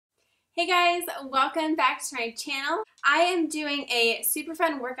Hey guys, welcome back to my channel. I am doing a super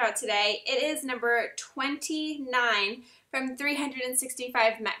fun workout today. It is number 29 from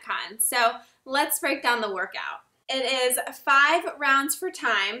 365 Metcons. So let's break down the workout. It is 5 rounds for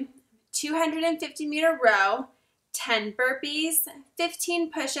time, 250-meter row, 10 burpees,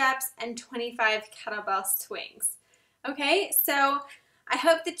 15 push-ups, and 25 kettlebell swings. Okay, so I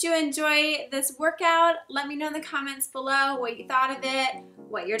hope that you enjoy this workout. Let me know in the comments below what you thought of it,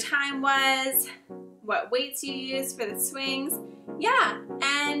 what your time was, what weights you used for the swings. Yeah,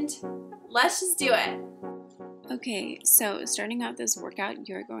 and let's just do it. Okay, so starting out this workout,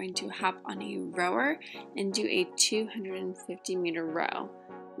 you're going to hop on a rower and do a 250-meter row.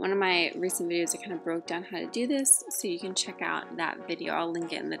 One of my recent videos, I kind of broke down how to do this, so you can check out that video. I'll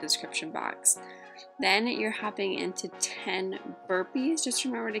link it in the description box. Then you're hopping into 10 burpees. Just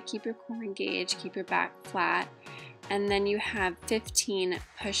remember to keep your core engaged, keep your back flat. And then you have 15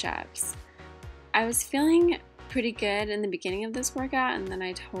 push-ups. I was feeling pretty good in the beginning of this workout, and then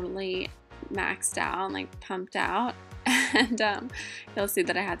I totally maxed out and like pumped out. And you'll see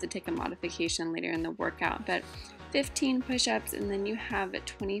that I had to take a modification later in the workout. But 15 push-ups, and then you have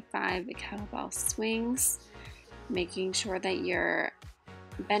 25 kettlebell swings, making sure that you're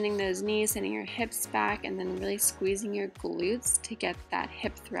bending those knees, sending your hips back, and then really squeezing your glutes to get that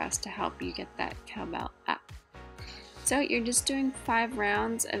hip thrust to help you get that kettlebell up. So you're just doing 5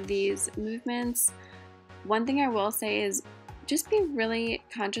 rounds of these movements. One thing I will say is just be really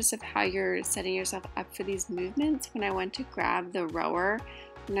conscious of how you're setting yourself up for these movements. When I went to grab the rower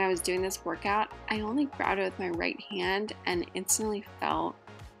when I was doing this workout, I only grabbed it with my right hand and instantly felt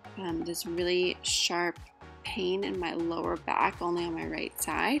this really sharp pain in my lower back, only on my right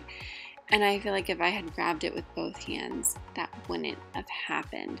side. And I feel like if I had grabbed it with both hands, that wouldn't have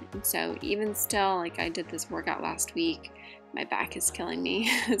happened. And so even still, like I did this workout last week, my back is killing me.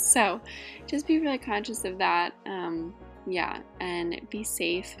 So just be really conscious of that. Yeah, and be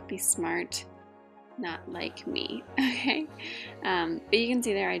safe, be smart, not like me, okay? But you can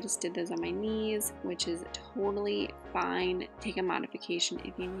see there, I just did those on my knees, which is totally fine. Take a modification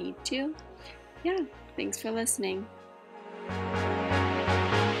if you need to. Yeah, thanks for listening.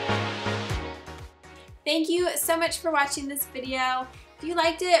 Thank you so much for watching this video. If you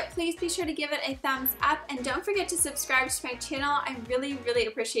liked it, please be sure to give it a thumbs up, and don't forget to subscribe to my channel. I really, really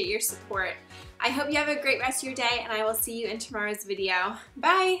appreciate your support. I hope you have a great rest of your day, and I will see you in tomorrow's video.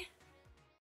 Bye!